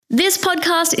This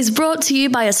podcast is brought to you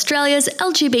by Australia's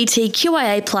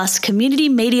LGBTQIA+ community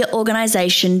media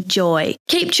organisation, Joy.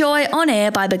 Keep Joy on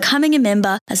air by becoming a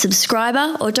member, a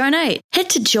subscriber or donate. Head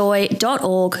to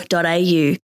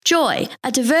joy.org.au. Joy,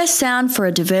 a diverse sound for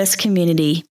a diverse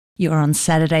community. You're on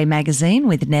Saturday Magazine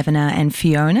with Nevena and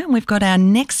Fiona. We've got our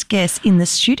next guest in the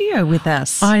studio with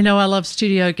us. I know I love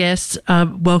studio guests.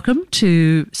 Welcome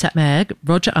to SatMag,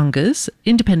 Roger Ungers,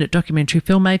 independent documentary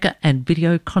filmmaker and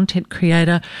video content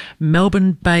creator,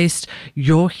 Melbourne-based.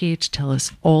 You're here to tell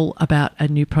us all about a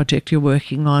new project you're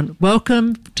working on.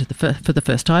 Welcome to for the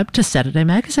first time to Saturday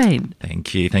Magazine.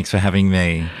 Thank you. Thanks for having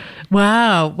me.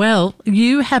 Wow. Well,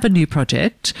 you have a new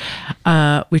project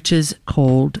which is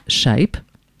called Shape.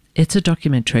 It's a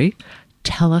documentary.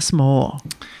 Tell us more.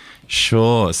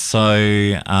 Sure.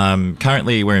 So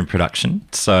currently we're in production.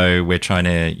 So we're trying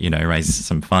to, raise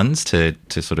some funds to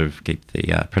sort of keep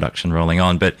the production rolling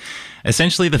on. But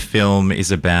essentially the film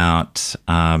is about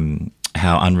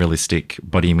how unrealistic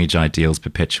body image ideals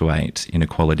perpetuate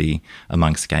inequality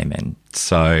amongst gay men.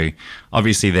 So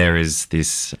obviously there is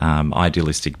this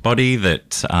idealistic body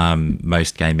that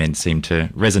most gay men seem to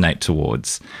resonate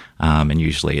towards. And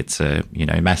usually it's a,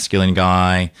 masculine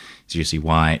guy. It's usually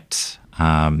white.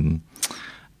 And,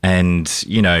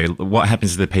 what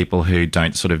happens to the people who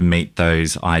don't sort of meet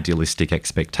those idealistic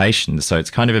expectations? So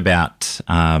it's kind of about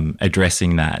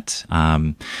addressing that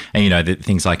and,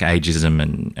 things like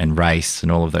ageism and race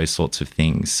and all of those sorts of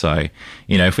things. So,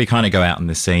 if we kind of go out in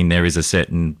the scene, there is a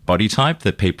certain body type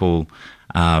that people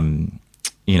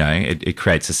it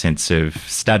creates a sense of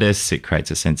status, it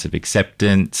creates a sense of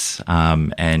acceptance,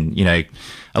 and,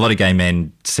 a lot of gay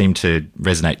men seem to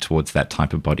resonate towards that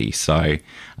type of body. So,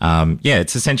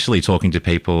 it's essentially talking to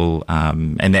people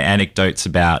and their anecdotes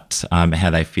about how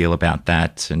they feel about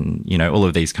that and, all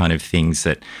of these kind of things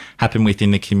that happen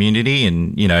within the community.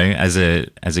 And, as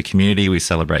a community, we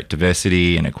celebrate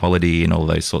diversity and equality and all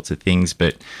those sorts of things.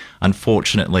 But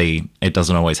unfortunately, it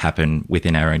doesn't always happen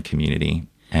within our own community.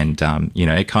 And,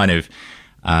 it kind of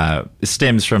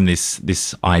stems from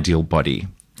this ideal body,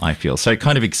 I feel. So it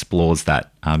kind of explores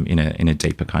that in a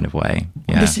deeper kind of way.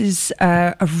 Yeah. This is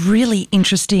a really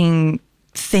interesting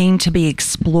theme to be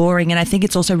exploring, and I think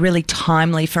it's also really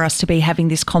timely for us to be having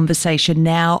this conversation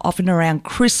now. Often around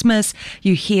Christmas,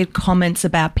 you hear comments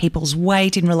about people's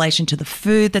weight in relation to the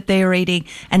food that they're eating,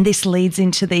 and this leads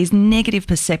into these negative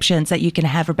perceptions that you can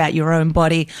have about your own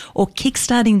body, or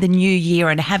kickstarting the new year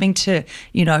and having to,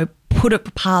 put a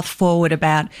path forward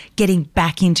about getting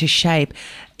back into shape.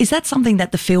 Is that something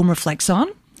that the film reflects on?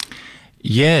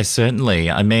 Yeah, certainly.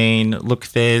 I mean, look,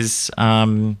 there's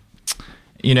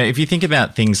if you think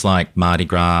about things like Mardi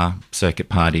Gras, circuit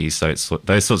parties, so it's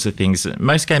those sorts of things,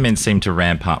 most gay men seem to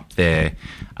ramp up their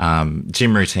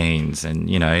gym routines and,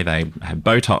 they have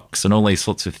Botox and all these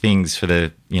sorts of things for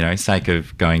the, sake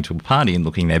of going to a party and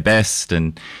looking their best.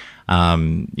 And,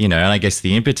 and I guess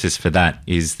the impetus for that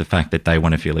is the fact that they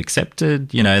want to feel accepted,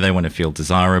 they want to feel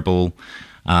desirable.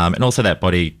 And also that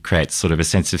body creates sort of a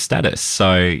sense of status.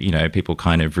 So, people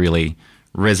kind of really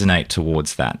resonate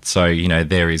towards that. So,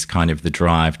 there is kind of the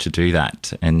drive to do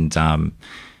that. And,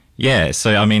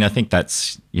 so, I mean, I think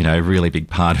that's, a really big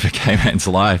part of a gay man's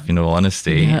life, in all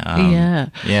honesty.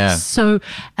 Yeah. So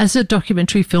as a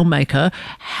documentary filmmaker,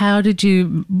 how did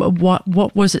you, what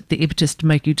was it the impetus to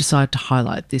make you decide to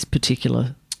highlight this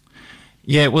particular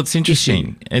Yeah, well, it's interesting.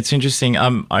 issue? It's interesting.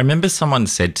 I remember someone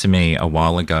said to me a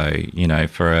while ago,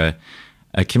 for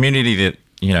a community that,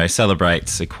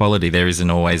 celebrates equality, there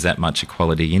isn't always that much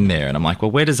equality in there. And I'm like,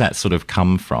 well, where does that sort of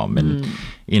come from? And,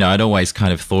 I'd always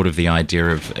kind of thought of the idea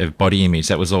of body image.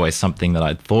 That was always something that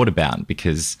I'd thought about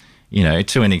because,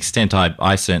 to an extent,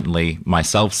 I certainly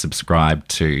myself subscribe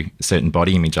to certain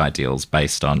body image ideals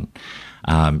based on,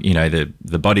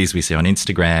 the bodies we see on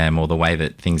Instagram or the way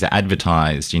that things are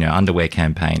advertised, underwear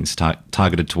campaigns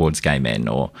targeted towards gay men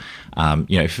or,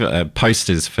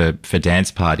 posters for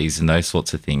dance parties and those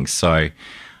sorts of things. So,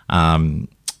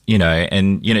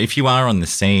 if you are on the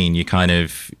scene, you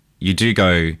do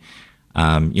go,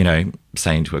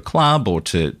 say into a club or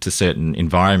to certain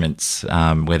environments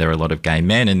where there are a lot of gay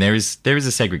men and there is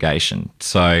a segregation.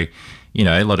 So,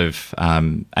 a lot of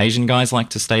Asian guys like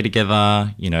to stay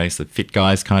together, so the fit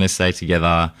guys kind of stay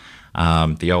together,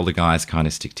 the older guys kind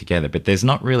of stick together, but there's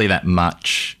not really that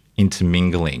much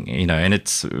intermingling, and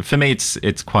it's, for me,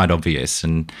 it's quite obvious.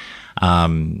 And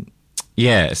so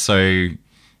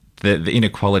the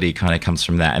inequality kind of comes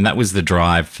from that. And that was the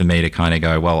drive for me to kind of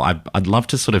go, well, I'd love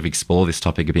to sort of explore this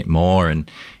topic a bit more and,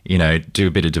 do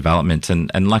a bit of development.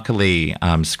 And luckily,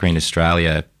 Screen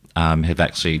Australia have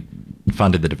actually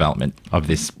funded the development of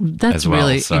this That's as well.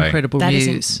 really incredible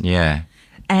news. Yeah.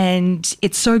 And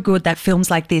it's so good that films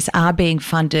like this are being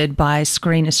funded by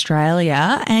Screen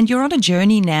Australia. And you're on a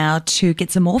journey now to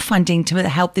get some more funding to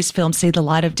help this film see the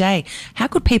light of day. How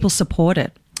could people support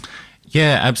it?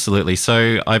 Yeah, absolutely.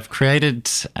 So I've created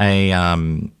a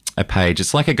page.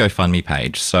 It's like a GoFundMe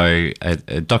page. So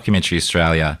a Documentary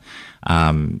Australia,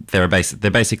 they're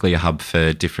basically a hub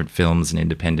for different films and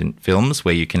independent films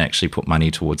where you can actually put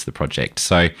money towards the project.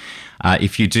 So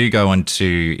if you do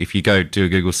do a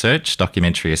Google search,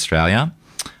 Documentary Australia,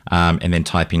 and then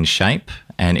type in Shape,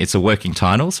 and it's a working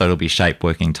title, so it'll be Shape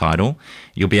working title.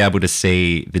 You'll be able to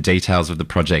see the details of the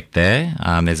project there.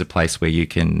 There's a place where you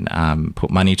can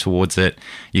put money towards it.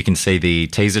 You can see the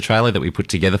teaser trailer that we put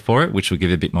together for it, which will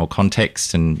give a bit more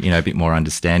context and, a bit more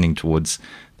understanding towards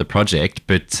the project.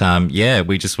 But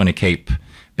we just want to keep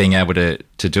being able to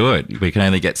do it. We can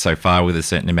only get so far with a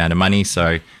certain amount of money.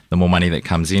 So the more money that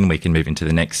comes in, we can move into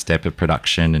the next step of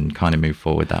production and kind of move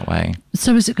forward that way.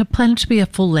 So is it planned to be a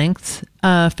full-length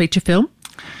feature film?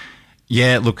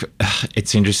 Yeah, look,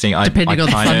 it's interesting. Depending on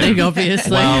the funding,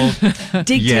 obviously. Well,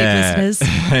 dig deep, listeners.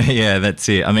 Yeah, that's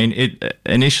it. I mean,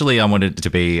 initially I wanted it to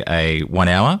be a 1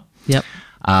 hour. Yep.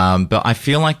 But I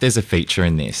feel like there's a feature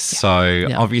in this. So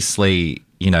obviously,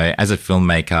 as a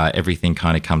filmmaker, everything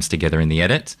kind of comes together in the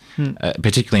edit,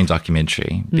 particularly in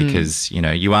documentary, because,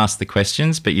 you ask the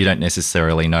questions, but you don't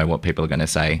necessarily know what people are going to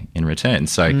say in return.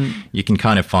 So you can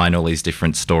kind of find all these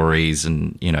different stories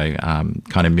and,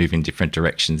 kind of move in different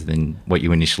directions than what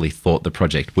you initially thought the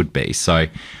project would be. So,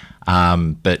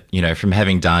 but, from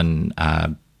having done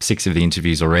 6 of the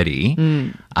interviews already,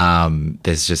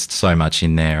 there's just so much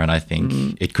in there, and I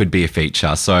think it could be a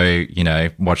feature. So,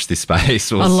 watch this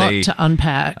space. We'll see. A lot to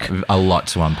unpack. A lot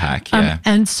to unpack, yeah.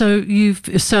 And so you've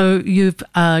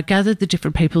gathered the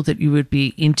different people that you would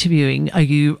be interviewing. Are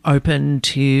you open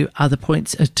to other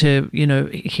points to,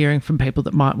 hearing from people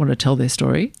that might want to tell their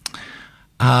story?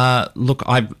 Look,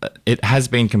 it has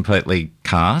been completely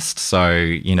cast.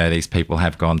 So, these people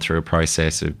have gone through a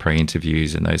process of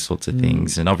pre-interviews and those sorts of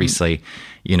things. And obviously,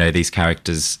 these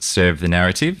characters serve the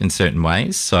narrative in certain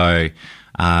ways. So,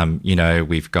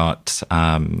 we've got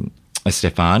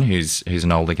Stefan, who's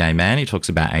an older gay man. He talks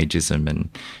about ageism and,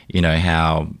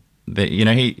 how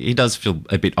he does feel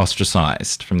a bit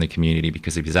ostracised from the community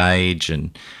because of his age.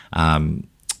 And,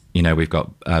 we've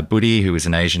got Buddy, who is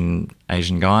an Asian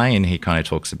guy, and he kind of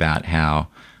talks about how,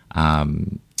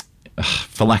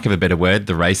 for lack of a better word,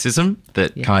 the racism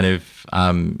that kind of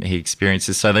he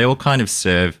experiences. So they all kind of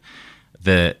serve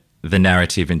the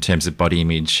narrative in terms of body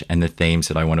image and the themes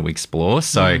that I want to explore.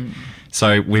 So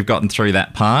we've gotten through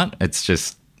that part. It's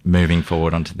just moving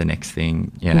forward onto the next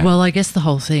thing. Yeah. Well, I guess the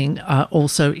whole thing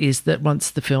also is that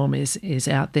once the film is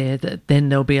out there, that then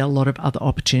there'll be a lot of other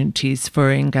opportunities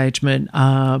for engagement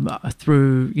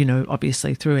through,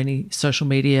 obviously through any social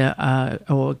media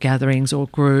or gatherings or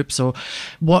groups, or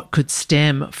what could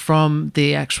stem from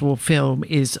the actual film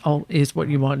is what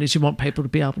you want. Is you want people to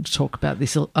be able to talk about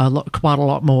this quite a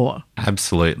lot more.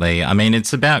 Absolutely. I mean,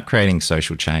 it's about creating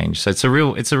social change. So it's a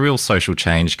real social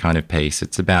change kind of piece.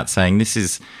 It's about saying this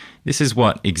is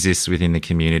what exists within the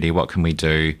community. What can we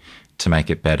do to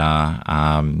make it better?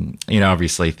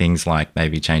 Obviously things like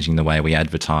maybe changing the way we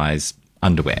advertise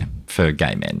underwear for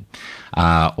gay men,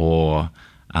 or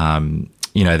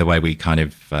the way we kind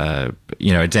of,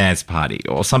 a dance party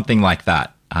or something like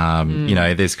that.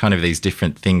 There's kind of these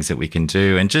different things that we can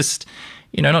do, and just,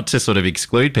 not to sort of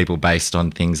exclude people based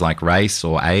on things like race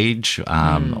or age,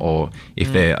 or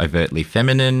if they're overtly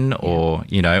feminine, or,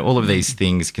 all of these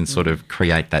things can sort of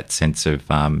create that sense of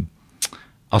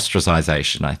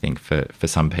ostracization, I think, for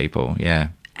some people. Yeah.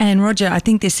 And Roger, I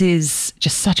think this is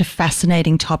just such a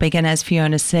fascinating topic. And as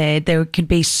Fiona said, there could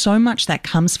be so much that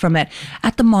comes from it.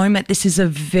 At the moment, this is a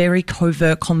very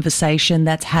covert conversation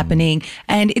that's happening.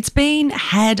 And it's been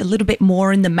had a little bit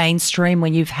more in the mainstream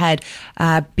when you've had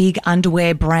big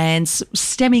underwear brands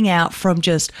stemming out from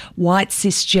just white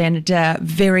cisgender,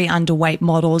 very underweight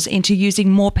models into using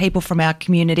more people from our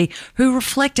community who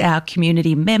reflect our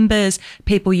community members,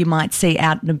 people you might see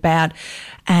out and about.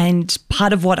 And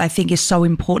part of what I think is so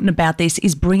important about this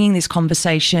is bringing this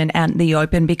conversation out in the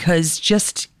open, because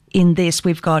just in this,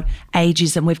 we've got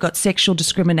ageism, we've got sexual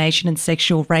discrimination and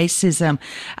sexual racism.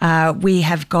 We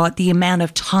have got the amount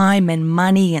of time and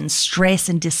money and stress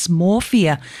and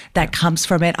dysmorphia that comes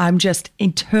from it. I'm just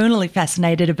internally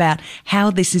fascinated about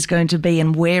how this is going to be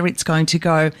and where it's going to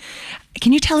go.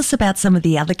 Can you tell us about some of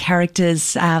the other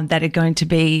characters that are going to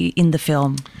be in the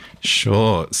film?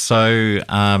 Sure. So,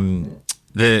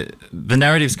 the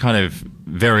narrative's kind of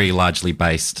very largely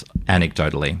based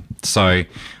anecdotally. So,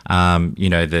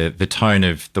 the tone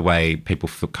of the way people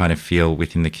kind of feel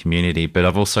within the community. But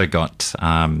I've also got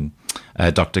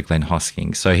Dr. Glenn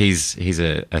Hosking. So he's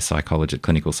a psychologist,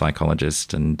 clinical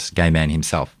psychologist, and gay man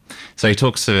himself. So he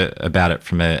talks about it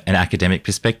from an academic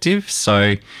perspective.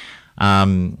 So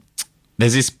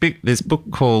there's this book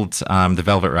called The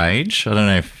Velvet Rage. I don't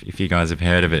know if you guys have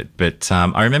heard of it, but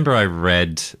I remember I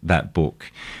read that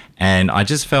book, and I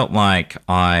just felt like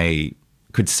I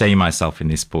could see myself in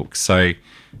this book. So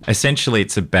essentially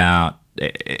it's about,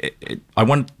 I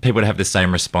want people to have the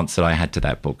same response that I had to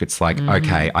that book. It's like,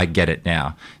 okay, I get it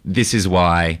now. This is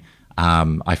why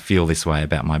I feel this way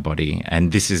about my body,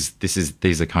 and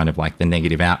these are kind of like the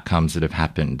negative outcomes that have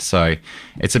happened. So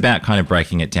it's about kind of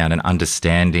breaking it down and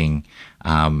understanding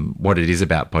what it is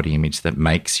about body image that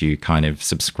makes you kind of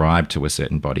subscribe to a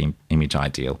certain body image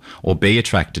ideal or be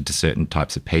attracted to certain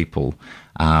types of people,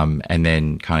 and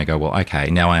then kind of go, well, okay,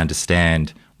 now I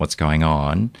understand what's going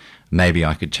on. Maybe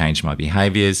I could change my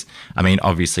behaviours. I mean,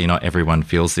 obviously not everyone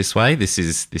feels this way.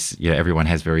 Everyone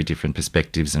has very different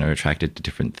perspectives and are attracted to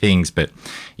different things, but,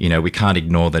 we can't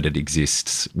ignore that it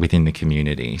exists within the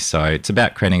community. So it's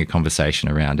about creating a conversation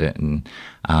around it. And,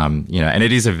 and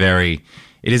it is a very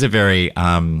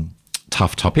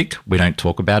tough topic. We don't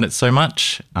talk about it so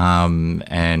much.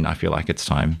 And I feel like it's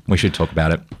time we should talk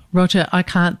about it. Roger, I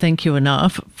can't thank you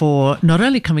enough for not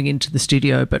only coming into the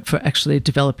studio, but for actually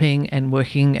developing and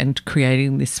working and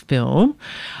creating this film.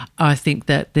 I think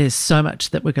that there's so much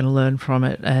that we're going to learn from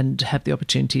it and have the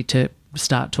opportunity to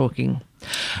start talking.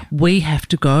 We have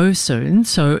to go soon.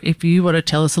 So if you want to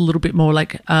tell us a little bit more,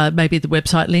 like maybe the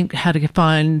website link, how to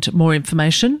find more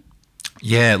information.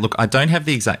 Yeah, look, I don't have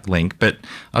the exact link, but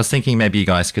I was thinking maybe you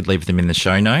guys could leave them in the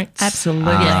show notes.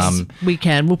 Absolutely. Yes, we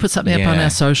can. We'll put something up on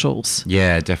our socials.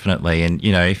 Yeah, definitely. And,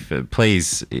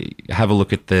 please have a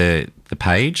look at the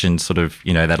page and sort of,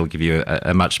 that'll give you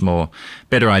a much more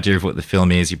better idea of what the film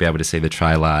is. You'll be able to see the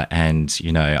trailer, and,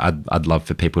 I'd love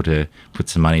for people to put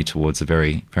some money towards a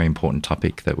very, very important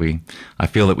topic that I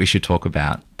feel that we should talk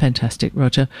about. Fantastic,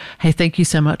 Roger. Hey, thank you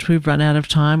so much. We've run out of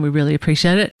time. We really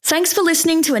appreciate it. Thanks for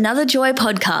listening to another Joy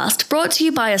podcast brought to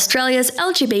you by Australia's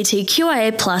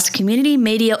LGBTQIA+ community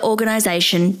media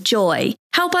organisation, Joy.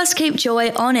 Help us keep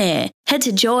Joy on air. Head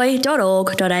to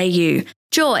joy.org.au.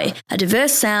 Joy, a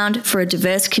diverse sound for a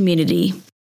diverse community.